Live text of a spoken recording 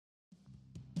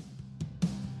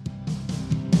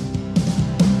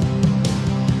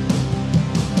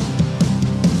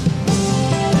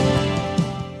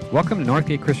Welcome to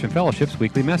Northgate Christian Fellowship's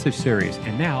weekly message series.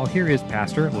 And now, here is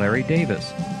Pastor Larry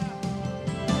Davis.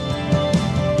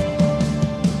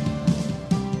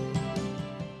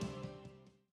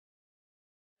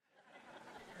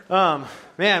 I'm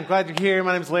glad you're here.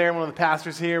 My name is Larry. I'm one of the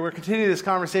pastors here. We're continuing this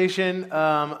conversation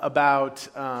about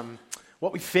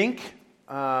what we think,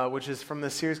 which is from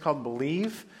this series called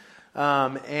Believe.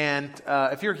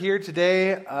 If you're here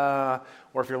today,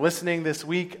 or if you're listening this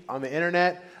week on the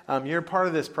internet, you're part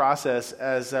of this process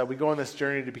as we go on this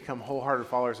journey to become wholehearted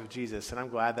followers of Jesus. And I'm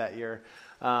glad that you're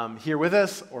here with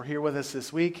us or here with us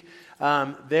this week.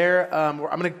 I'm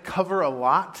going to cover a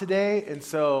lot today, and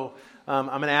so I'm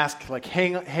going to ask,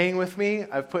 hang with me.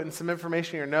 I've put in some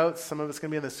information in your notes. Some of it's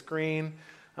going to be on the screen.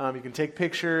 You can take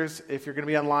pictures. If you're going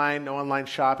to be online, no online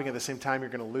shopping at the same time, you're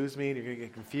going to lose me and you're going to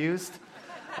get confused.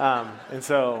 And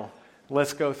so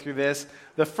let's go through this.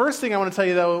 The first thing I want to tell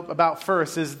you, though, about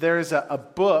first is there's a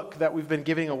book that we've been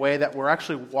giving away that we're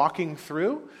actually walking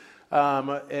through.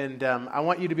 I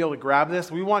want you to be able to grab this.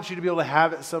 We want you to be able to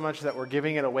have it so much that we're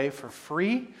giving it away for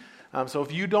free. So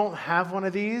if you don't have one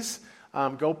of these,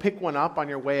 go pick one up on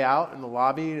your way out in the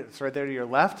lobby. It's right there to your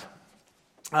left.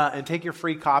 And take your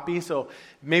free copy. So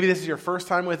maybe this is your first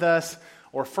time with us,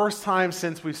 or first time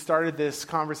since we've started this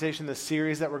conversation, this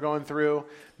series that we're going through.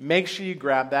 Make sure you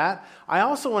grab that. I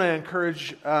also want to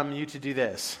encourage you to do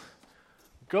this.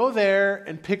 Go there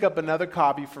and pick up another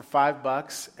copy for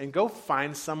 $5 and go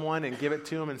find someone and give it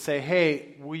to them and say,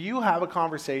 hey, will you have a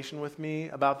conversation with me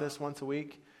about this once a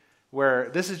week? Where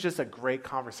this is just a great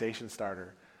conversation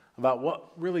starter about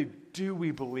what really do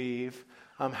we believe,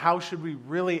 how should we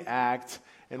really act,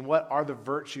 and what are the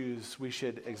virtues we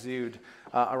should exude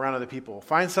around other people.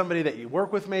 Find somebody that you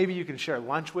work with maybe, you can share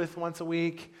lunch with once a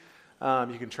week.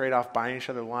 You can trade off buying each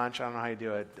other lunch. I don't know how you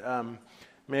do it.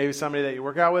 Maybe somebody that you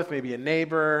work out with, maybe a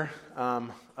neighbor,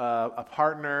 a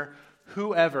partner,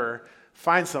 whoever.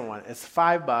 Find someone. It's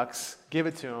 $5. Give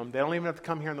it to them. They don't even have to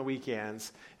come here on the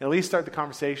weekends. And at least start the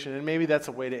conversation, and maybe that's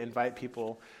a way to invite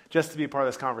people just to be a part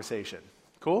of this conversation.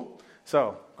 Cool?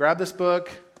 So grab this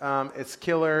book. It's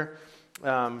killer.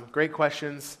 Great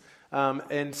questions.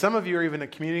 And some of you are even a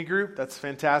community group. That's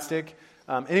fantastic.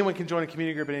 Anyone can join a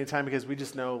community group at any time because we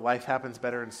just know life happens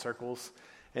better in circles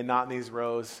and not in these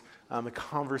rows. The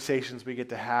conversations we get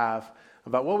to have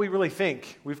about what we really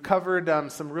think. We've covered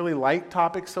some really light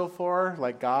topics so far,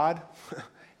 like God.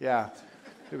 Yeah,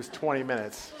 it was 20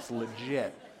 minutes. It's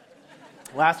legit.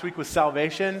 Last week was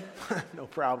salvation. No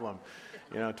problem.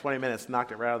 20 minutes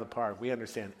knocked it right out of the park. We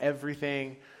understand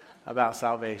everything about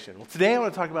salvation. Well, today I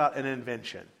want to talk about an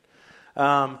invention.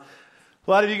 A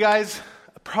lot of you guys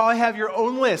probably have your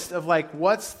own list of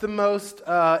what's the most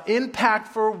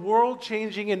impactful,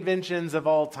 world-changing inventions of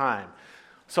all time.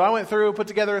 So I went through, put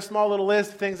together a small little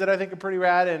list of things that I think are pretty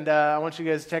rad, and I want you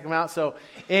guys to check them out. So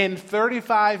in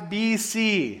 35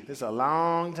 BC, this is a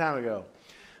long time ago,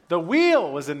 the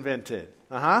wheel was invented.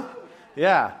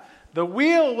 Yeah. The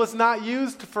wheel was not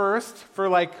used first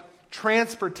for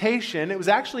transportation. It was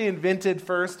actually invented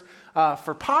first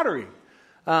for pottery.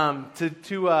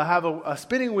 To have a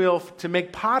spinning wheel to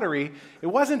make pottery. It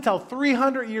wasn't until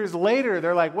 300 years later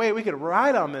they're like, wait, we could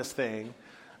ride on this thing.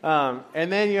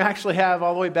 And then you actually have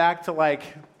all the way back to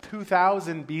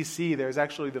 2000 BC. There's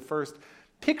actually the first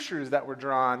pictures that were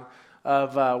drawn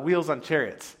of wheels on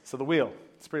chariots. So the wheel,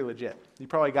 it's pretty legit. You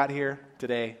probably got here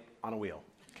today on a wheel.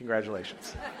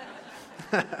 Congratulations.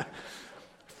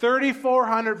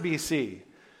 3400 BC,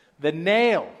 the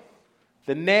nail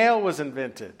was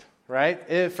invented,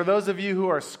 right? For those of you who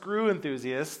are screw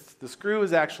enthusiasts, the screw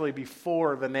is actually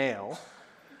before the nail,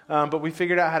 but we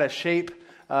figured out how to shape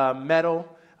metal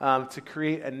to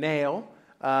create a nail,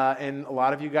 and a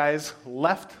lot of you guys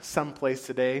left someplace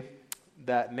today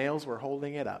that nails were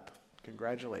holding it up.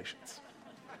 Congratulations.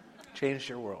 Changed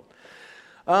your world.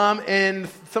 And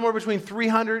somewhere between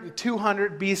 300 and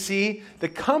 200 BC, the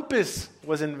compass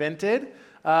was invented.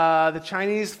 The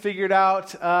Chinese figured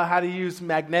out how to use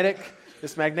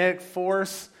this magnetic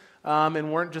force,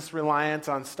 and weren't just reliant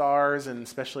on stars, and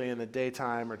especially in the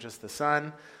daytime or just the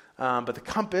sun. But the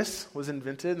compass was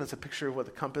invented, and that's a picture of what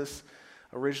the compass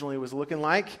originally was looking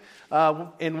like.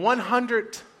 In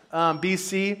 100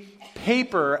 BC,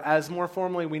 paper, as more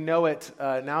formally we know it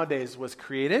nowadays, was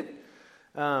created.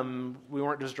 We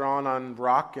weren't just drawing on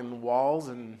rock and walls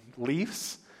and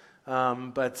leaves,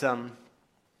 but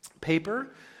paper.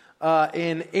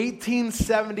 In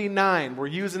 1879, we're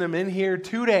using them in here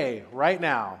today, right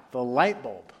now. The light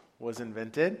bulb was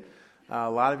invented. A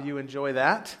lot of you enjoy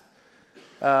that.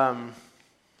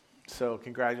 So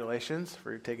congratulations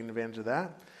for taking advantage of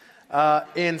that.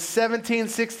 In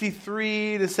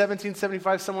 1763 to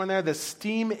 1775, somewhere in there, the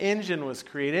steam engine was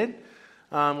created,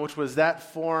 which was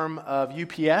that form of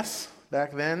UPS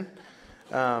back then.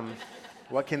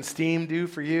 What can steam do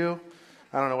for you?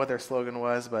 I don't know what their slogan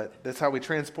was, but that's how we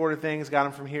transported things, got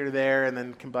them from here to there, and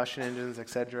then combustion engines,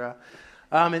 etc.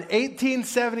 In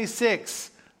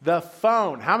 1876, the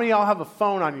phone. How many of y'all have a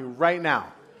phone on you right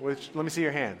now? Let me see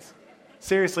your hands.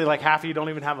 Seriously, like half of you don't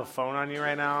even have a phone on you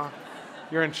right now?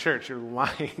 You're in church. You're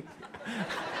lying.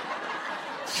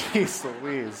 Jeez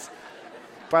Louise.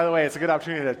 By the way, it's a good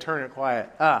opportunity to turn it quiet.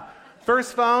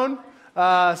 First phone.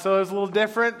 So it was a little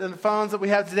different than the phones that we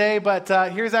have today, but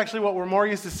here's actually what we're more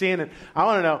used to seeing. And I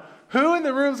want to know, who in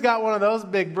the room's got one of those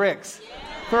big bricks?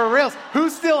 Yeah. For reals? Who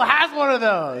still has one of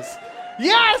those?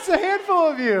 Yes, a handful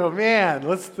of you. Man,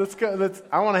 let's go.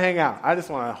 I want to hang out. I just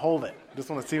want to hold it. Just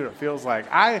want to see what it feels like.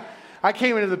 I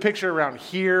came into the picture around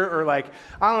here, or like,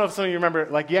 I don't know if some of you remember,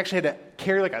 like you actually had to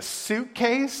carry like a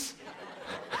suitcase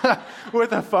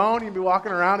with a phone. You'd be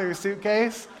walking around in your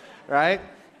suitcase, right?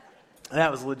 That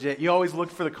was legit. You always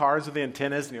looked for the cars with the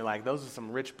antennas, and you're like, those are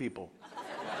some rich people.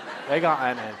 They got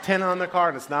an antenna on their car,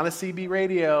 and it's not a CB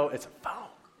radio. It's a phone.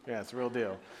 Yeah, it's a real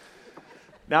deal.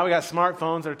 Now we got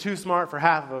smartphones that are too smart for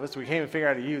half of us. We can't even figure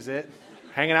out how to use it.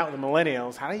 Hanging out with the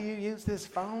millennials. How do you use this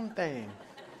phone thing?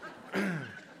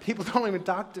 People don't even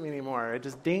talk to me anymore. It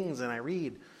just dings, and I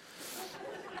read.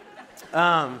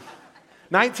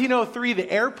 1903,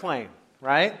 the airplane,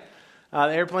 right?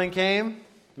 The airplane came.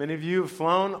 Many of you have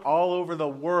flown all over the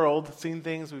world, seen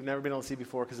things we've never been able to see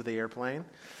before because of the airplane.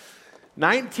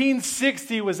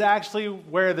 1960 was actually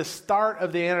where the start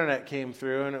of the internet came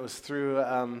through, and it was through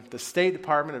the State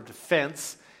Department of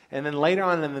Defense. And then later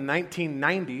on in the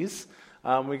 1990s,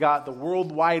 we got the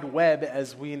World Wide Web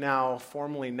as we now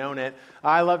formally known it.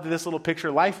 I loved this little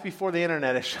picture. Life before the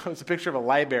internet. It shows a picture of a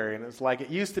library, and it's like it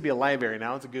used to be a library.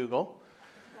 Now it's a Google.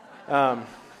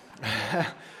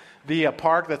 The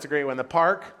park, that's a great one. The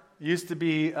park used to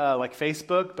be like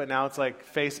Facebook, but now it's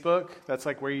like Facebook. That's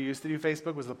like where you used to do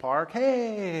Facebook was the park.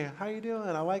 Hey, how you doing?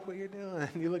 I like what you're doing.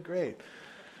 You look great.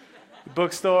 The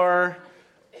bookstore,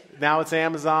 now it's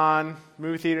Amazon.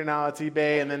 Movie theater, now it's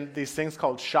eBay. And then these things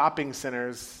called shopping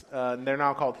centers, they're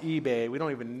now called eBay. We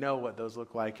don't even know what those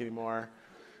look like anymore.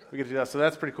 We get to do that. So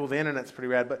that's pretty cool. The internet's pretty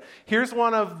rad. But here's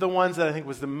one of the ones that I think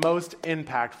was the most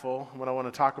impactful, what I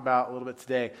want to talk about a little bit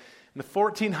today. In the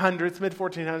 1400s,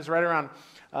 mid-1400s, right around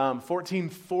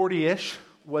 1440-ish,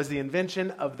 was the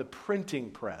invention of the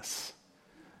printing press.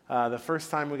 The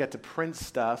first time we got to print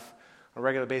stuff on a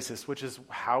regular basis, which is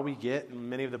how we get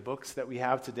many of the books that we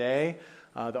have today,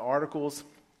 the articles.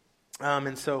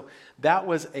 And so that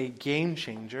was a game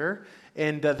changer.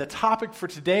 And the topic for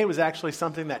today was actually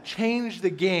something that changed the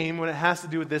game when it has to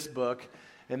do with this book.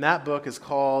 And that book is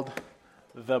called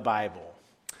the Bible.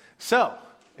 So,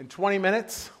 in 20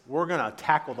 minutes, we're going to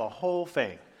tackle the whole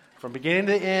thing. From beginning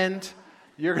to end,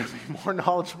 you're going to be more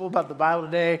knowledgeable about the Bible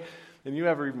today than you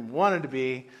ever even wanted to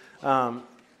be.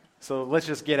 So let's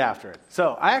just get after it.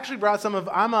 So I actually brought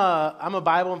I'm a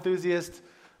Bible enthusiast,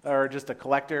 or just a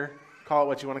collector. Call it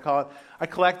what you want to call it. I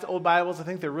collect old Bibles. I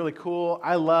think they're really cool.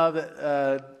 I love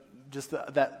just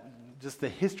the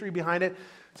history behind it.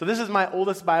 So this is my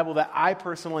oldest Bible that I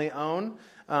personally own.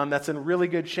 That's in really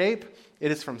good shape.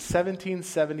 It is from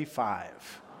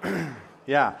 1775.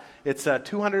 Yeah, it's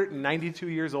 292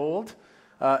 years old.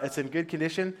 It's in good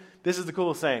condition. This is the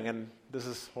coolest thing, and this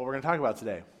is what we're going to talk about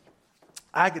today.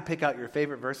 I could pick out your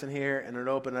favorite verse in here and then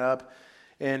open it up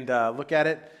and look at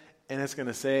it, and it's going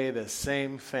to say the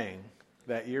same thing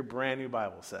that your brand new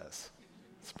Bible says.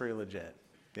 It's pretty legit.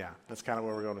 Yeah, that's kind of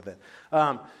where we're going with it.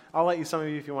 I'll let some of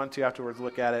you, if you want to, afterwards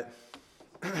look at it.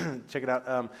 Check it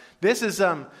out. This was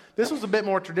a bit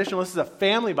more traditional. This is a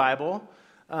family Bible,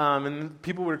 and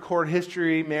people would record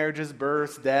history, marriages,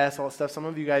 births, deaths, all that stuff. Some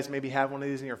of you guys maybe have one of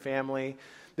these in your family.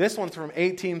 This one's from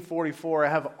 1844. I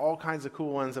have all kinds of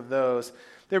cool ones of those.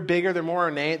 They're bigger. They're more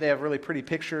ornate. They have really pretty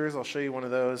pictures. I'll show you one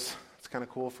of those. It's kind of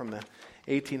cool from the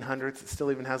 1800s. It still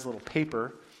even has a little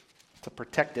paper to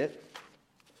protect it.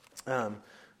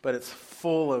 But it's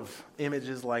full of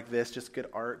images like this, just good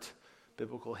art,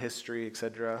 biblical history,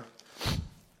 etc.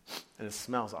 And it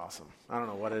smells awesome. I don't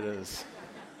know what it is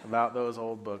about those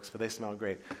old books, but they smell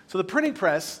great. So the printing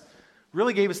press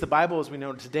really gave us the Bible as we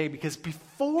know it today, because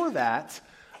before that,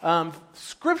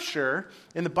 Scripture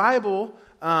in the Bible,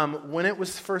 when it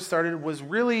was first started, was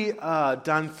really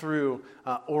done through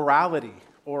orality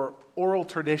or oral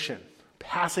tradition,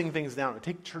 passing things down. It would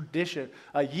take tradition,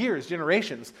 years,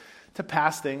 generations, to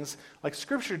pass things like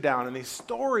Scripture down and these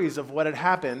stories of what had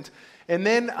happened. And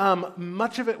then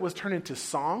much of it was turned into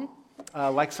song.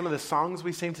 like some of the songs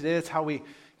we sing today. It's how we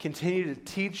continue to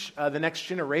teach the next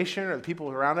generation or the people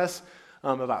around us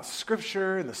about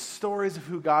Scripture and the stories of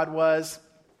who God was.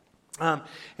 And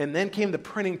then came the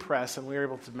printing press, and we were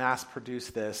able to mass produce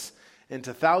this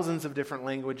into thousands of different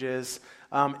languages.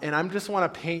 And I just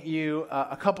want to paint you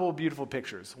a couple of beautiful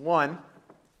pictures. One,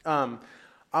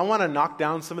 I want to knock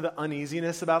down some of the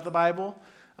uneasiness about the Bible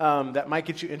that might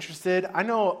get you interested. I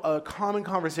know a common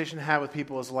conversation to have with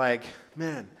people is like,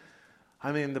 man,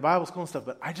 I mean, the Bible's cool and stuff,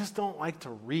 but I just don't like to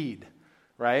read,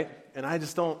 right? And I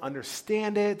just don't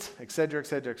understand it, et cetera, et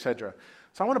cetera, et cetera.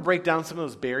 So I want to break down some of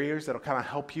those barriers that'll kind of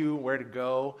help you where to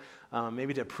go,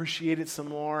 maybe to appreciate it some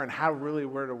more, and how really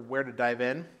where to dive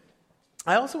in.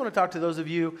 I also want to talk to those of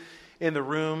you in the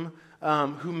room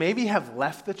who maybe have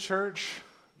left the church.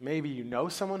 Maybe you know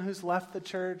someone who's left the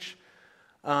church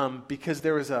because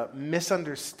there was a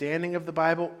misunderstanding of the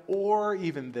Bible, or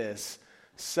even this,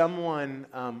 someone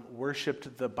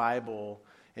worshipped the Bible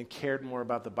and cared more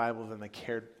about the Bible than they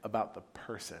cared about the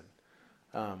person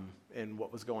and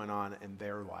what was going on in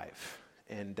their life.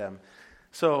 And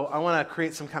so I want to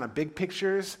create some kind of big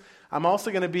pictures. I'm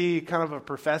also going to be kind of a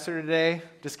professor today,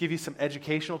 just give you some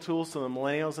educational tools to the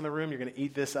millennials in the room. You're going to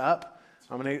eat this up.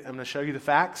 I'm going to show you the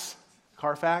facts,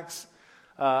 Carfax,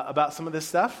 about some of this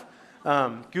stuff.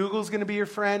 Google's going to be your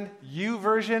friend.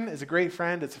 YouVersion is a great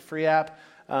friend. It's a free app,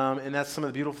 and that's some of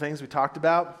the beautiful things we talked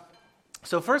about.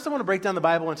 So first I want to break down the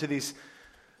Bible into these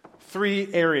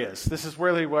three areas. This is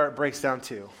really where it breaks down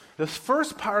to. The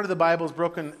first part of the Bible is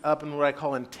broken up in what I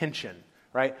call intention,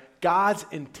 right? God's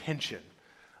intention.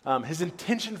 His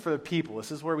intention for the people.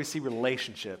 This is where we see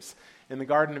relationships in the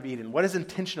Garden of Eden. What does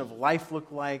intention of life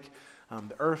look like?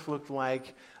 The earth looked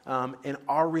like, and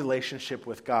our relationship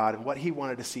with God and what he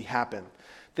wanted to see happen.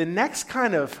 The next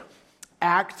kind of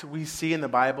act we see in the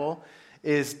Bible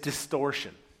is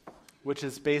distortion, which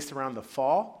is based around the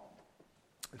fall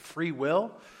and free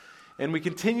will. And we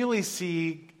continually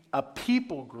see a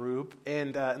people group,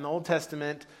 and in the Old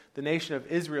Testament, the nation of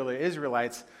Israel, the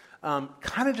Israelites,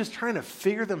 kind of just trying to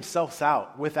figure themselves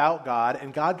out without God,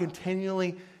 and God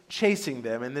continually chasing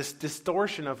them, and this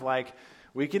distortion of like,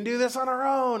 we can do this on our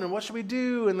own, and what should we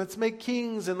do, and let's make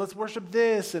kings, and let's worship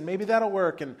this, and maybe that'll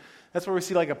work. And that's where we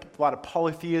see like a lot of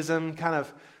polytheism kind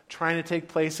of trying to take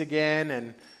place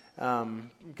again, and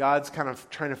God's kind of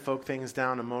trying to folk things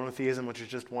down to monotheism, which is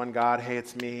just one God. Hey,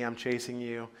 it's me, I'm chasing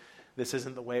you. This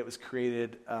isn't the way it was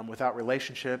created without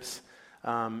relationships.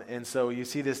 And so you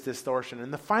see this distortion.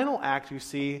 And the final act you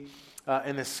see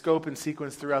in this scope and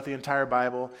sequence throughout the entire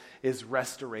Bible is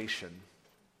restoration.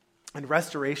 And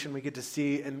restoration we get to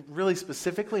see, and really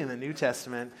specifically in the New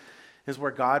Testament, is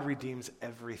where God redeems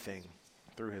everything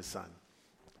through his Son.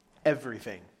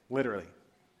 Everything, literally.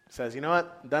 Says, you know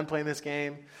what, I'm done playing this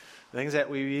game. The things that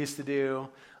we used to do,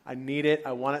 I need it,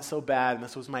 I want it so bad, and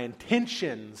this was my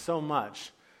intention so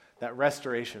much that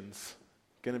restoration's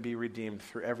going to be redeemed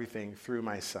through everything through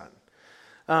my Son.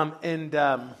 And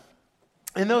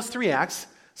in those three acts,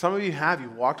 some of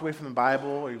you've walked away from the Bible,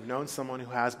 or you've known someone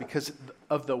who has, because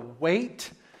of the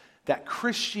weight that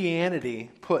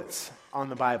Christianity puts on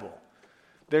the Bible.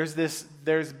 There's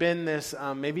been this,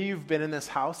 maybe you've been in this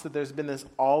house, that there's been this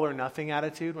all or nothing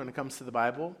attitude when it comes to the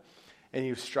Bible, and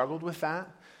you've struggled with that.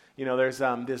 You know, there's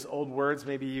these old words,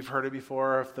 maybe you've heard it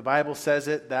before, if the Bible says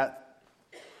it, that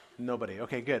nobody.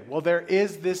 Okay, good. Well, there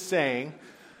is this saying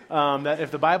that if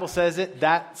the Bible says it,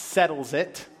 that settles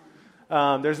it.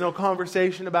 There's no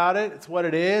conversation about it. It's what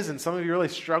it is. And some of you really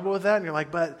struggle with that. And you're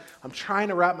like, but I'm trying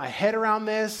to wrap my head around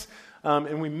this.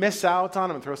 And we miss out on, I'm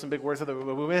going to throw some big words out there,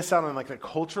 but we miss out on like the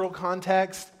cultural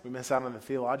context. We miss out on the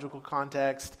theological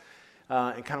context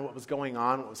and kind of what was going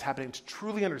on, what was happening, to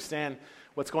truly understand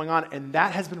what's going on. And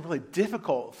that has been really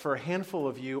difficult for a handful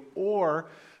of you, or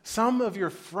some of your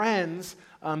friends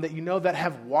that you know that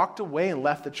have walked away and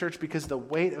left the church because of the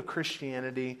weight of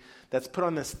Christianity that's put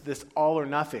on this all or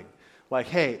nothing. Like,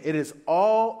 hey, it is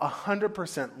all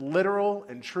 100% literal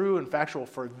and true and factual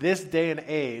for this day and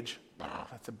age.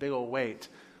 That's a big old weight.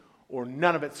 Or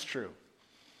none of it's true.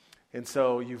 And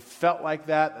so you felt like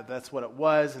that's what it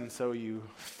was, and so you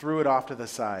threw it off to the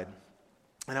side.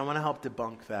 And I want to help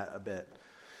debunk that a bit.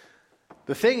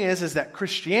 The thing is that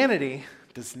Christianity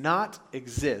does not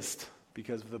exist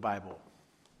because of the Bible.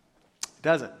 It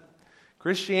doesn't.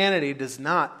 Christianity does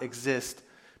not exist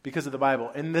because of the Bible.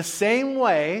 In the same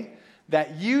way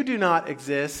that you do not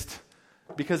exist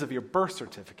because of your birth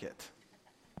certificate,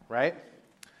 right?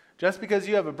 Just because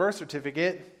you have a birth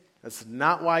certificate, that's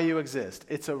not why you exist.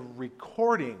 It's a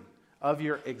recording of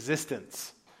your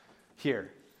existence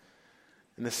here.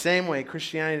 In the same way,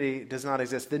 Christianity does not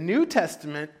exist. The New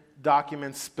Testament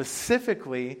documents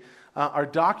specifically are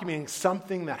documenting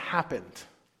something that happened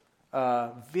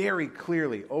very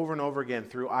clearly over and over again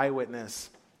through eyewitness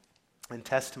and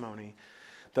testimony.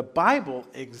 The Bible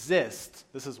exists.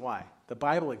 This is why. The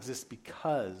Bible exists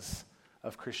because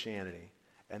of Christianity.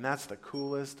 And that's the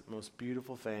coolest, most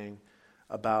beautiful thing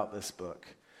about this book.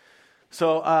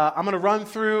 So I'm going to run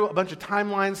through a bunch of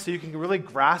timelines so you can really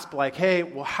grasp, like, hey,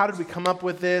 well, how did we come up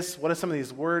with this? What do some of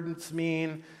these words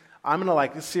mean? I'm going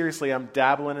to, seriously, I'm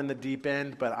dabbling in the deep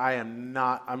end, but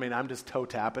I'm just toe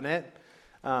tapping it.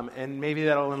 And maybe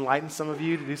that'll enlighten some of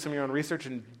you to do some of your own research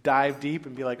and dive deep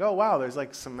and be like, oh, wow, there's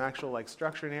some actual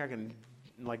structure in here. I can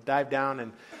dive down.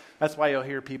 And that's why you'll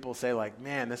hear people say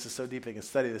man, this is so deep they can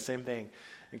study the same thing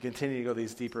and continue to go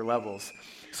these deeper levels.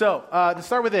 So to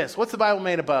start with this, what's the Bible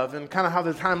made above and kind of how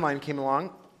the timeline came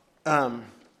along?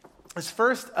 Is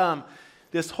first,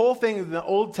 this whole thing in the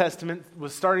Old Testament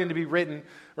was starting to be written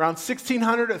around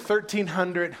 1600 to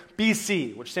 1300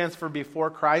 BC, which stands for before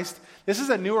Christ. This is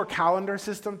a newer calendar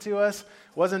system to us.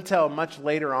 It wasn't until much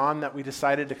later on that we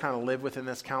decided to kind of live within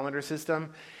this calendar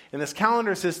system. In this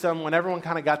calendar system, when everyone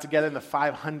kind of got together in the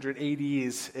 500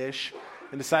 ADs-ish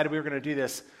and decided we were going to do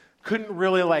this, couldn't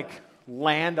really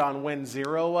land on when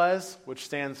zero was, which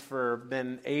stands for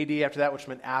then AD after that, which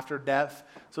meant after death.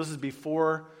 So this is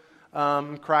before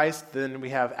Christ. Then we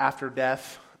have after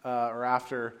death or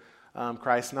after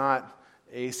Christ, not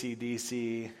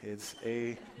ACDC. It's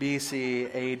BC,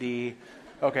 AD.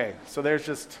 Okay, so there's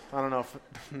just, I don't know if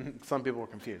some people were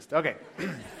confused. Okay.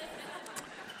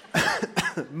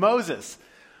 Moses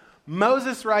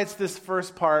writes this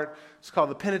first part. It's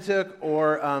called the Pentateuch,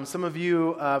 or some of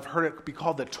you have heard it be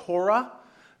called the Torah,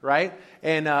 right?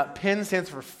 And Pen stands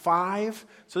for 5.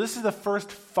 So this is the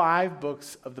first 5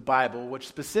 books of the Bible, which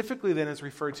specifically then is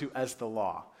referred to as the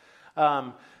law.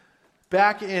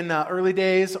 Back in early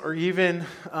days, or even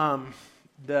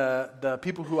the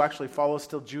people who actually follow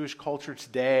still Jewish culture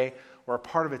today, or are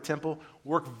part of a temple,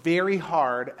 work very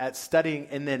hard at studying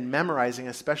and then memorizing,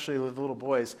 especially with little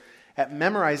boys, at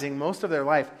memorizing most of their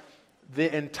life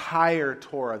the entire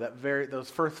Torah, those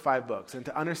first 5 books, and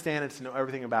to understand and to know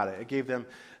everything about it. It gave them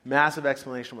massive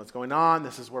explanation of what's going on.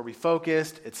 This is where we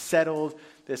focused. It's settled.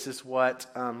 This is what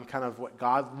what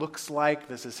God looks like.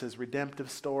 This is his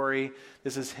redemptive story.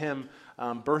 This is him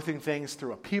birthing things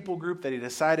through a people group that he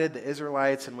decided, the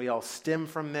Israelites, and we all stem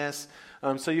from this.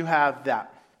 So you have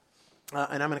that.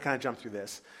 And I'm going to kind of jump through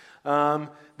this.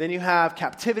 Then you have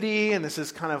captivity, and this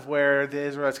is kind of where the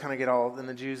Israelites and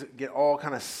the Jews get all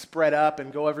kind of spread up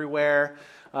and go everywhere.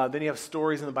 Then you have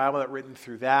stories in the Bible that are written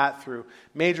through that, through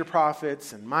major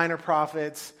prophets and minor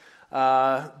prophets.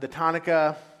 The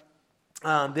Tanakh,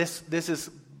 this is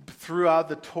throughout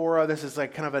the Torah. This is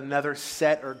kind of another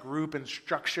set or group and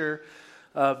structure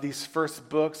of these first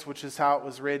books, which is how it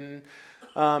was written.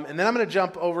 And then I'm going to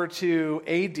jump over to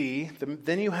AD.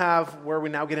 Then you have where we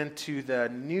now get into the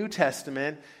New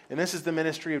Testament, and this is the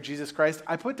ministry of Jesus Christ.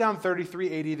 I put down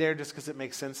 33 AD there just because it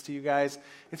makes sense to you guys.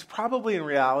 It's probably in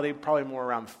reality more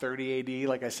around 30 AD.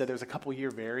 Like I said, there's a couple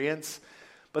year variance.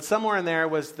 But somewhere in there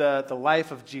was the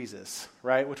life of Jesus,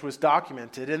 right, which was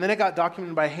documented. And then it got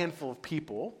documented by a handful of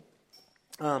people.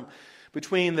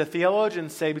 Between the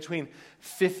theologians say between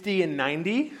 50 and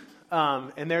 90.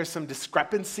 And there's some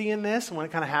discrepancy in this when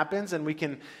it kind of happens, and we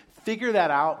can figure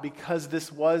that out because this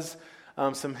was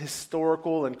some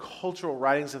historical and cultural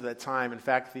writings of that time. In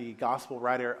fact, the gospel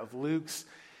writer of Luke's,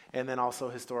 and then also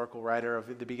historical writer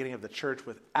of the beginning of the church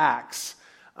with Acts,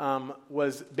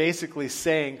 was basically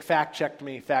saying, fact check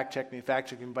me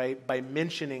by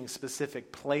mentioning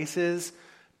specific places,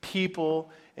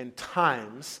 people, and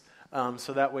times.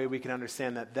 So that way we can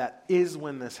understand that is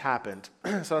when this happened.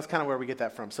 So that's kind of where we get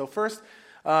that from. So first,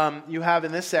 you have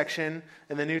in this section,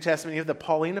 in the New Testament, you have the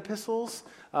Pauline epistles.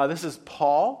 This is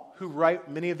Paul, who wrote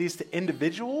many of these to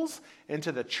individuals and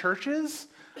to the churches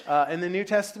in the New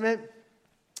Testament.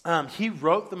 He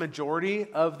wrote the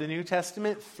majority of the New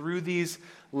Testament through these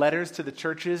letters to the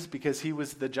churches because he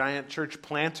was the giant church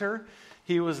planter.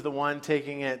 He was the one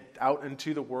taking it out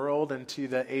into the world and to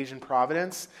the Asian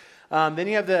providence. Then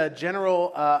you have the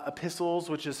general epistles,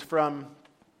 which is from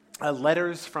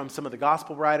letters from some of the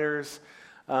gospel writers.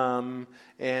 So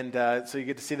you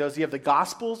get to see those. You have the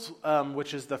Gospels,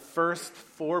 which is the first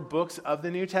 4 books of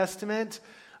the New Testament.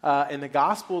 And the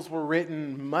Gospels were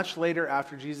written much later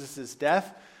after Jesus'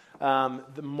 death.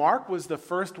 The Mark was the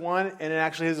first one, and it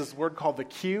actually has this word called the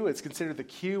Q. It's considered the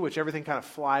Q, which everything kind of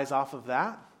flies off of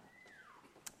that.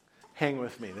 Hang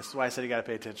with me. This is why I said you got to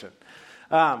pay attention.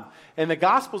 And the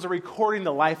Gospels are recording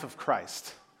the life of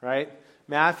Christ, right?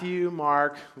 Matthew,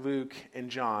 Mark, Luke, and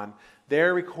John.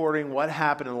 They're recording what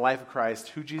happened in the life of Christ,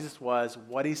 who Jesus was,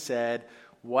 what he said,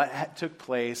 what took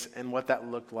place and what that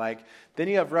looked like. Then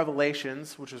you have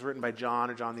Revelations, which was written by John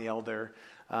or John the Elder,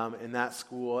 in that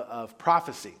school of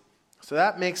prophecy. So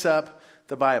that makes up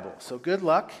the Bible. So good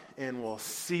luck, and we'll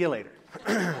see you later.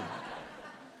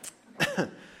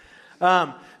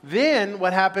 Then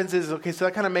what happens is, okay, so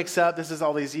that kind of makes up, this is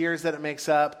all these years that it makes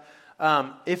up.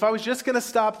 If I was just going to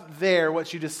stop there,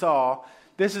 what you just saw,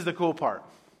 this is the cool part.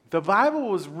 The Bible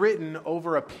was written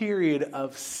over a period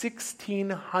of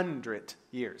 1,600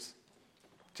 years.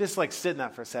 Just like sit in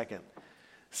that for a second.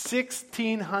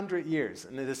 1,600 years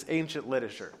in this ancient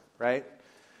literature, right?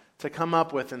 To come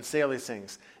up with and say all these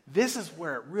things. This is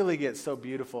where it really gets so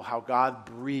beautiful, how God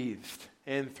breathed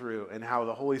in through and how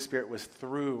the Holy Spirit was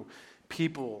through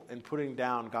people and putting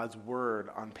down God's word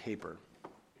on paper.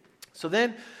 So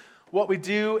then what we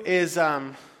do is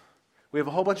we have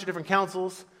a whole bunch of different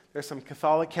councils. There's some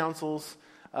Catholic councils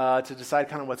to decide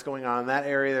kind of what's going on in that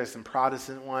area. There's some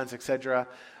Protestant ones, etc.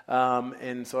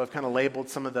 And so I've kind of labeled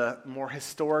some of the more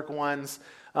historic ones.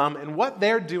 And what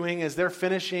they're doing is they're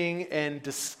finishing and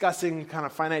discussing kind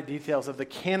of finite details of the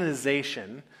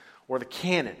canonization or the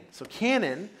canon. So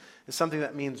canon is something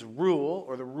that means rule,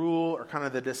 or the rule, or kind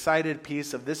of the decided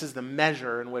piece of this is the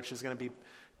measure in which is going to be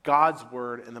God's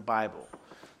word in the Bible.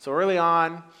 So early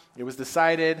on, it was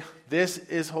decided this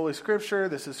is Holy Scripture,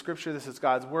 this is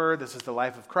God's word, this is the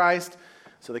life of Christ.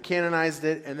 So they canonized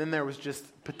it, and then there was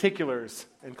just particulars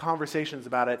and conversations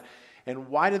about it. And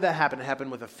why did that happen? It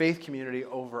happened with a faith community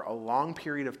over a long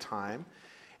period of time.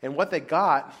 And what they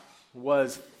got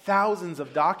was thousands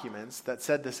of documents that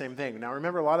said the same thing. Now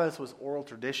remember, a lot of this was oral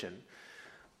tradition,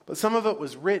 but some of it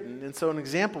was written. And so an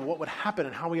example of what would happen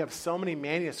and how we have so many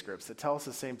manuscripts that tell us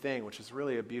the same thing, which is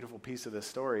really a beautiful piece of this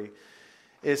story,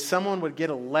 is someone would get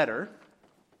a letter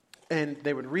and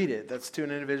they would read it. That's to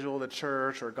an individual, the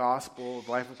church, or gospel,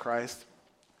 the life of Christ.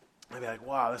 They'd be like,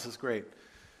 wow, this is great.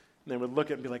 And they would look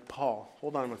at it and be like, Paul,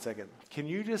 hold on 1 second. Can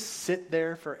you just sit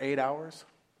there for 8 hours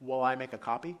while I make a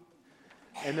copy?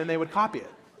 And then they would copy it.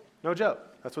 No joke.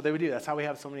 That's what they would do. That's how we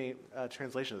have so many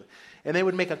translations. And they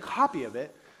would make a copy of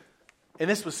it. And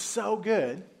this was so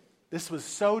good. This was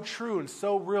so true and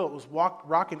so real. It was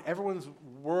rocking everyone's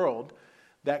world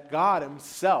that God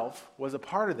himself was a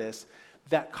part of this.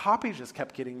 That copies just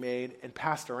kept getting made and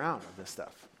passed around of this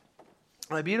stuff.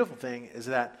 And the beautiful thing is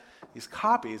that these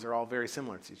copies are all very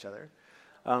similar to each other,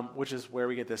 which is where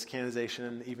we get this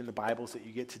canonization, even the Bibles that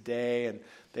you get today, and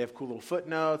they have cool little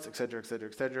footnotes, et cetera, et cetera,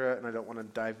 et cetera. And I don't want to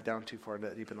dive down too far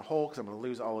deep in the hole because I'm going to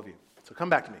lose all of you. So come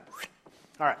back to me.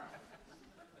 All right.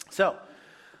 So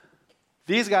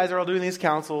these guys are all doing these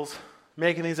councils,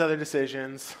 making these other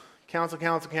decisions.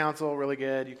 Council, really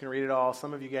good. You can read it all.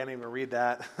 Some of you can't even read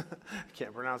that.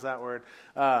 Can't pronounce that word.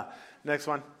 Next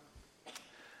one.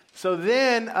 So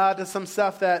then to some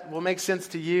stuff that will make sense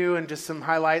to you and just some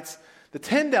highlights. The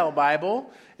Tyndale Bible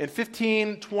in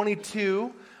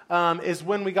 1522 is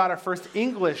when we got our first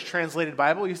English translated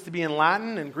Bible. It used to be in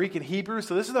Latin and Greek and Hebrew.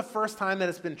 So this is the first time that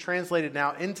it's been translated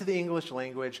now into the English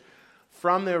language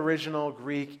from the original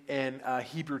Greek and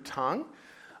Hebrew tongue.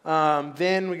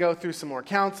 Then we go through some more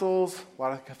councils, a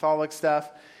lot of Catholic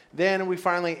stuff. Then we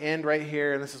finally end right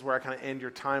here, and this is where I kind of end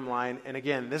your timeline. And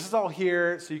again, this is all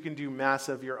here so you can do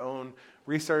massive your own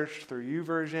research through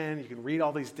YouVersion. You can read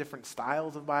all these different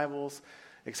styles of Bibles,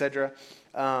 etc.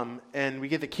 And we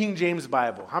get the King James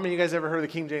Bible. How many of you guys ever heard of the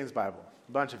King James Bible?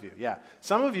 A bunch of you, yeah.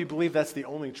 Some of you believe that's the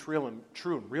only true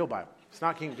and real Bible. It's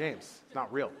not King James. It's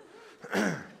not real.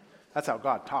 That's how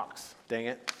God talks. Dang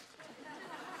it.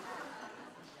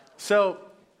 So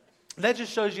that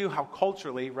just shows you how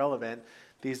culturally relevant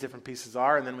these different pieces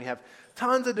are. And then we have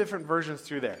tons of different versions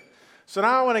through there. So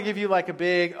now I want to give you like a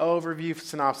big overview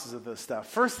synopsis of this stuff.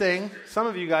 First thing, some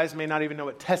of you guys may not even know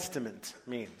what testament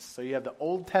means. So you have the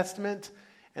Old Testament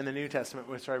and the New Testament,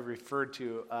 which I've referred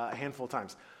to a handful of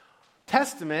times.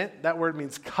 Testament, that word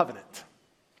means covenant.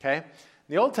 Okay?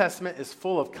 The Old Testament is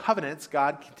full of covenants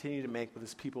God continued to make with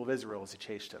his people of Israel as he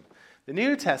chased them. The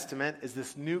New Testament is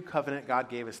this new covenant God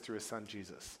gave us through his son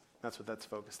Jesus. That's what that's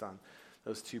focused on,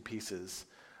 those two pieces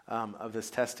of this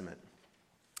testament.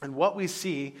 And what we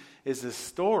see is this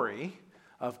story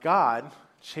of God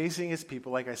chasing his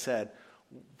people, like I said,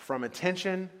 from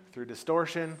attention through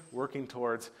distortion, working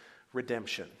towards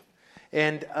redemption.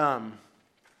 And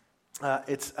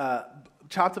it's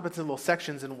chopped up into little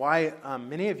sections, and why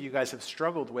many of you guys have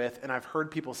struggled with, and I've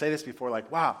heard people say this before,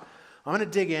 like, wow, I'm going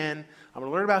to dig in, I'm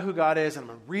going to learn about who God is, and I'm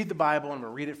going to read the Bible, and I'm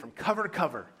going to read it from cover to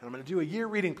cover, and I'm going to do a year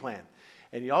reading plan.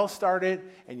 And you all start it,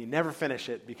 and you never finish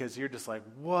it because you're just like,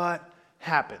 what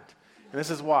happened? And this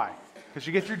is why. Because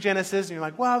you get through Genesis, and you're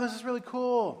like, wow, this is really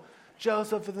cool.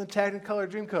 Joseph in the Technicolor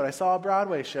Dreamcoat. I saw a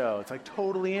Broadway show. It's like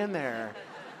totally in there.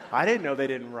 I didn't know they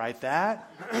didn't write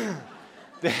that.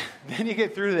 Then you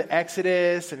get through the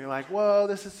Exodus, and you're like, whoa,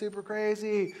 this is super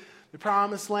crazy. The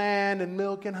Promised Land and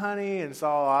milk and honey, and it's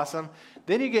all awesome.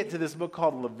 Then you get to this book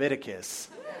called Leviticus.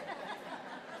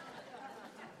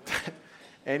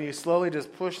 And you slowly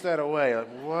just push that away. Like,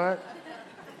 what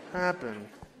happened?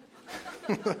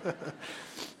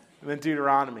 And then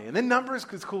Deuteronomy. And then Numbers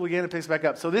is cool again. It picks back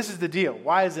up. So this is the deal.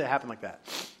 Why does it happen like that?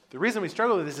 The reason we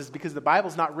struggle with this is because the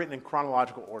Bible's not written in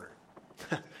chronological order.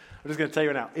 I'm just going to tell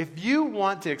you now. If you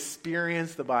want to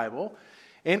experience the Bible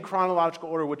in chronological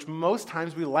order, which most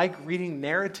times we like reading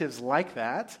narratives like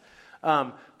that,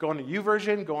 go on to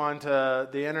YouVersion, go on to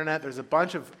the internet. There's a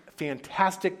bunch of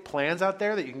fantastic plans out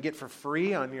there that you can get for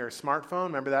free on your smartphone.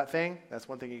 Remember that thing? That's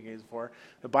one thing you can use it for.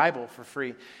 The Bible for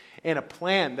free. And a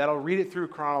plan that'll read it through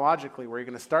chronologically, where you're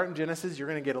going to start in Genesis, you're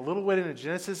going to get a little bit into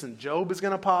Genesis, and Job is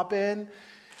going to pop in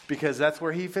because that's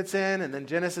where he fits in, and then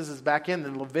Genesis is back in,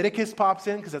 then Leviticus pops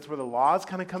in because that's where the laws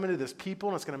kind of come into this people,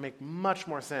 and it's going to make much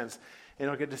more sense. And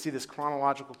you'll get to see this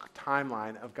chronological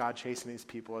timeline of God chasing these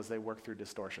people as they work through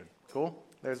distortion. Cool?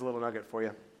 There's a little nugget for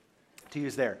you to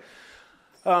use there.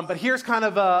 But here's kind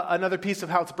of another piece of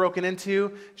how it's broken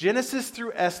into. Genesis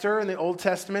through Esther in the Old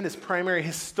Testament is primary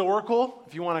historical,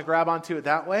 if you want to grab onto it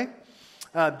that way.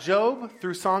 Job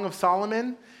through Song of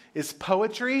Solomon is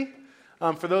poetry.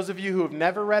 For those of you who have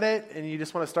never read it and you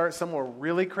just want to start somewhere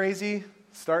really crazy,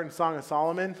 start in Song of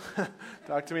Solomon.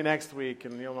 Talk to me next week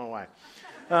and you'll know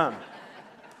why.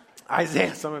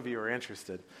 Isaiah, some of you are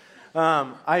interested.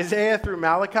 Isaiah through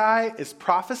Malachi is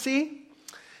prophecy.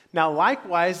 Now,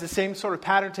 likewise, the same sort of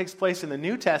pattern takes place in the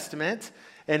New Testament.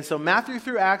 And so Matthew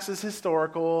through Acts is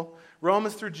historical.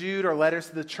 Romans through Jude are letters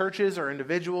to the churches or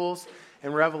individuals.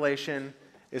 And Revelation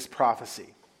is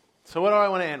prophecy. So what do I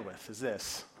want to end with is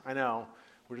this. I know,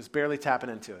 we're just barely tapping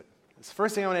into it. The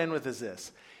first thing I want to end with is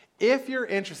this. If you're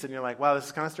interested and you're like, wow, this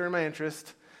is kind of stirring my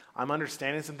interest. I'm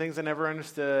understanding some things I never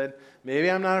understood.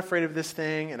 Maybe I'm not afraid of this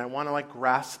thing and I want to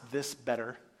grasp this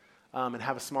better and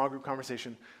have a small group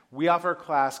conversation. We offer a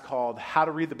class called How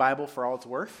to Read the Bible for All It's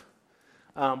Worth,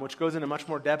 which goes into much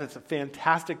more depth. It's a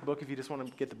fantastic book if you just want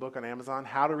to get the book on Amazon,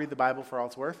 How to Read the Bible for All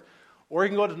It's Worth. Or you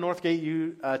can go to the Northgate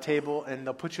U table and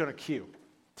they'll put you on a queue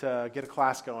to get a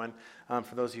class going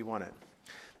for those of you who want it.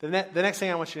 The next thing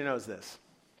I want you to know is this.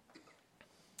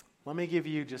 Let me give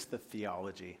you just the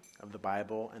theology of the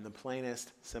Bible in the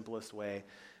plainest, simplest way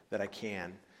that I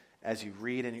can as you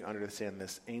read and you understand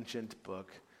this ancient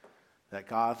book that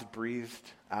God's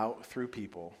breathed out through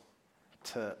people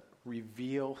to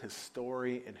reveal his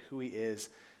story and who he is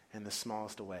in the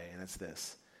smallest way. And it's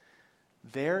this.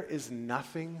 There is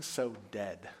nothing so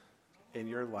dead in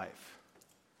your life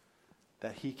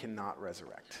that he cannot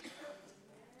resurrect.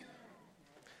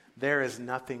 There is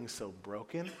nothing so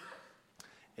broken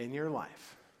in your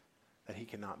life that he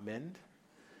cannot mend.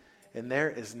 And there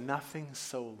is nothing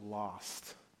so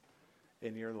lost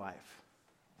in your life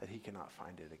that he cannot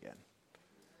find it again.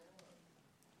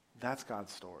 That's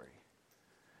God's story.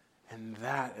 And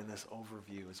that, in this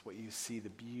overview, is what you see the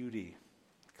beauty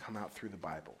come out through the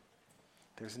Bible.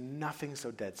 There's nothing so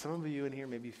dead. Some of you in here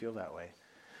maybe feel that way.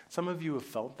 Some of you have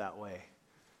felt that way,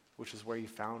 which is where you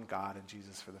found God and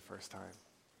Jesus for the first time.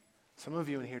 Some of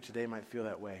you in here today might feel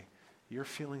that way. You're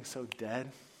feeling so dead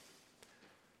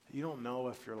that you don't know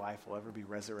if your life will ever be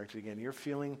resurrected again. You're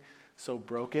feeling so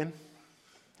broken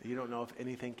that you don't know if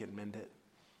anything can mend it.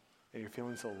 And you're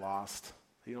feeling so lost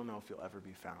you don't know if you'll ever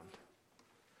be found.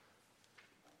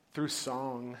 Through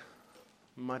song,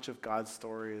 much of God's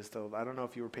story is told. I don't know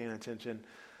if you were paying attention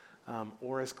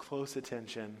or as close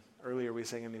attention. Earlier we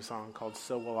sang a new song called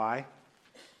So Will I.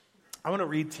 I want to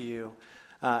read to you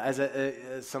as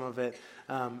some of it.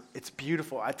 It's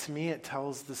beautiful. To me, it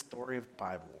tells the story of the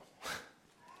Bible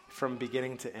from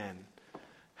beginning to end.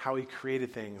 How he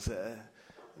created things,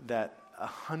 that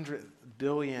 100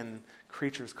 billion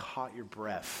creatures caught your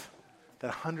breath. That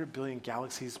 100 billion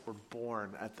galaxies were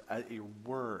born at your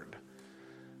word.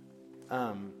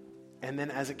 And then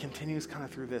as it continues kind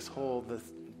of through this whole,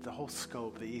 the whole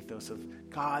scope, the ethos of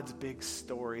God's big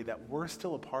story that we're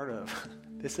still a part of.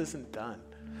 This isn't done.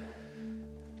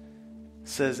 It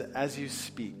says, as you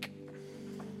speak,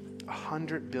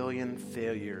 100 billion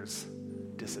failures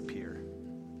disappear.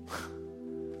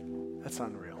 That's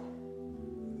unreal.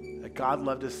 That God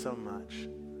loved us so much.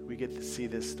 We get to see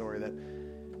this story that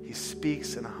he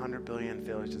speaks and 100 billion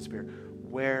failures disappear.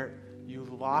 Where you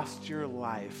lost your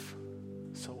life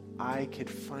so I could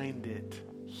find it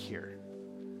here.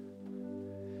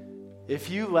 If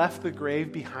you left the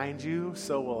grave behind you,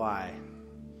 so will I.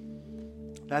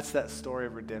 That's that story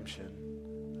of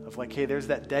redemption. Of like, hey, there's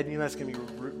that dead in you that's going to be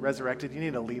resurrected. You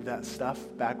need to leave that stuff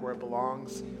back where it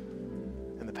belongs,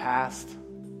 in the past.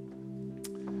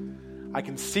 I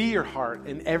can see your heart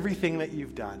in everything that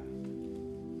you've done.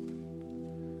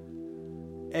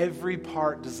 Every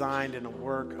part designed in a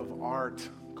work of art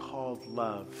called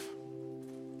love.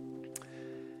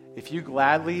 If you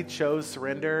gladly chose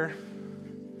surrender,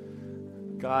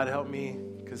 God help me,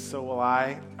 because so will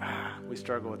I. We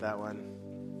struggle with that one.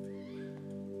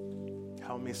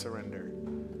 Help me surrender.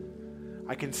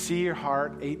 I can see your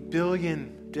heart 8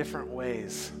 billion different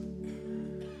ways.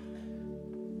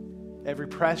 Every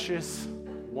precious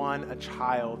one, a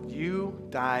child, you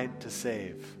died to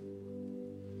save.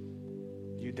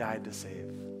 You died to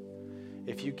save.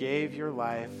 If you gave your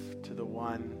life to the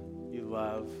one you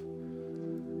love,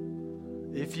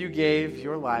 if you gave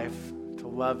your life to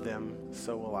love them,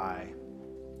 so will I.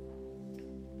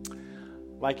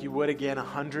 Like you would again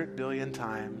 100 billion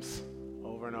times,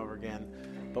 over and over again.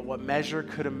 But what measure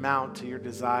could amount to your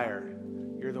desire?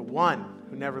 You're the one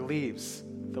who never leaves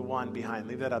the one behind.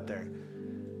 Leave that up there.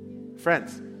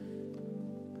 Friends,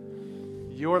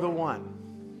 you're the one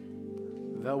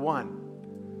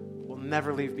will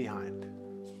never leave behind.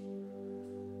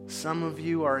 Some of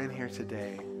you are in here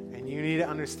today, and you need to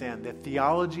understand the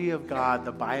theology of God,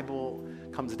 the Bible,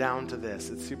 comes down to this.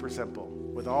 It's super simple.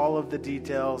 With all of the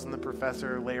details and the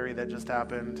Professor Larry that just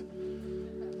happened,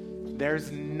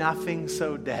 there's nothing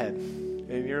so dead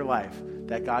in your life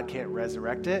that God can't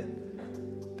resurrect it.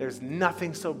 There's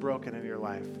nothing so broken in your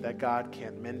life that God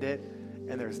can't mend it.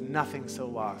 And there's nothing so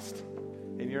lost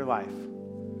in your life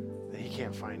that he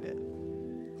can't find it.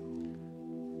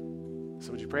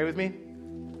 So would you pray with me?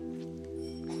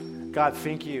 God,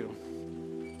 thank you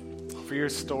for your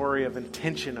story of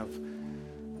intention, of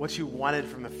what you wanted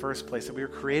from the first place, that we were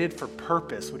created for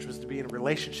purpose, which was to be in a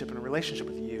relationship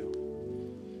with you.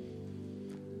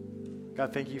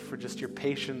 God, thank you for just your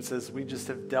patience as we just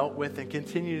have dealt with and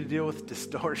continue to deal with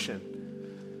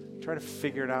distortion. Try to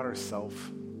figure it out ourselves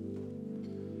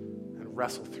and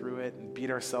wrestle through it and beat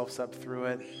ourselves up through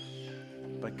it.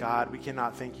 But God, we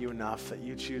cannot thank you enough that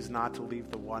you choose not to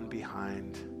leave the one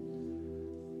behind.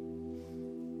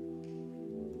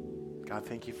 God,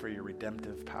 thank you for your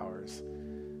redemptive powers.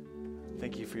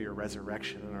 Thank you for your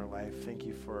resurrection in our life. Thank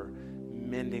you for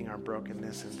mending our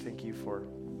brokenness, and thank you for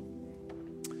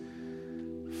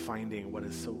finding what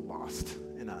is so lost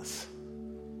in us.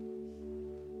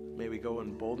 May we go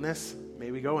in boldness.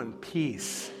 May we go in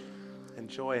peace and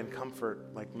joy and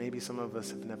comfort like maybe some of us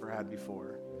have never had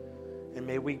before. And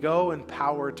may we go in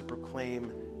power to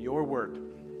proclaim your word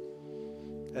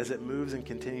as it moves and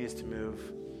continues to move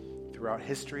throughout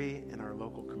history and our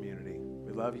local community.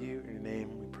 We love you. In your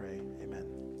name we pray. Amen.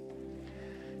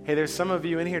 Hey, there's some of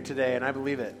you in here today, and I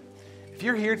believe it. If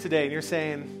you're here today and you're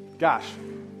saying, gosh,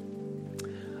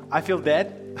 I feel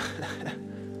dead.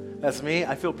 That's me.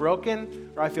 I feel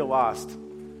broken, or I feel lost.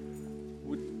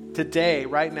 Today,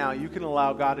 right now, you can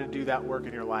allow God to do that work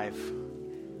in your life.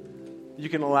 You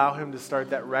can allow him to start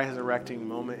that resurrecting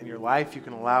moment in your life. You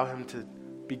can allow him to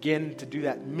begin to do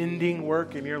that mending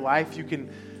work in your life. You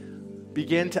can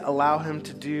begin to allow him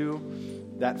to do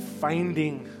that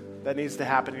finding that needs to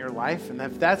happen in your life. And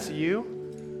if that's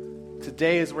you,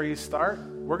 today is where you start.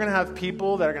 We're going to have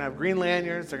people that are going to have green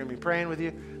lanyards. They're going to be praying with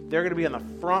you. They're going to be on the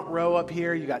front row up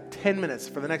here. You got 10 minutes.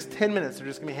 For the next 10 minutes, they're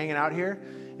just going to be hanging out here.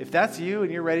 If that's you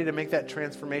and you're ready to make that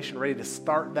transformation, ready to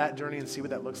start that journey and see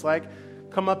what that looks like,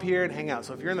 come up here and hang out.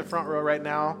 So if you're in the front row right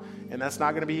now and that's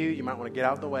not going to be you, you might want to get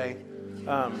out of the way.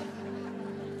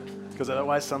 Because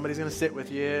otherwise somebody's going to sit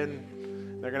with you and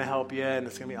they're going to help you, and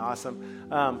it's going to be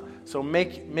awesome. So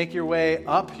make your way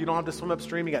up. You don't have to swim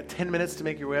upstream. You got 10 minutes to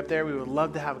make your way up there. We would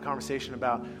love to have a conversation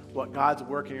about what God's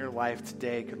work in your life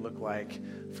today could look like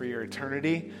for your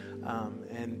eternity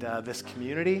and this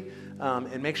community.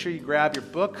 And make sure you grab your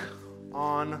book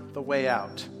on the way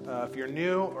out. If you're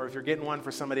new or if you're getting one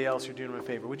for somebody else, you're doing them a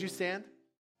favor. Would you stand?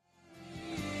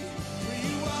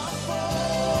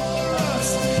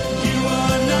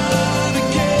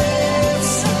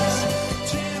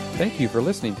 Thank you for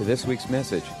listening to this week's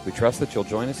message. We trust that you'll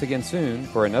join us again soon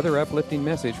for another uplifting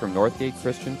message from Northgate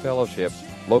Christian Fellowship,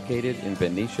 located in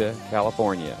Benicia,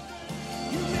 California.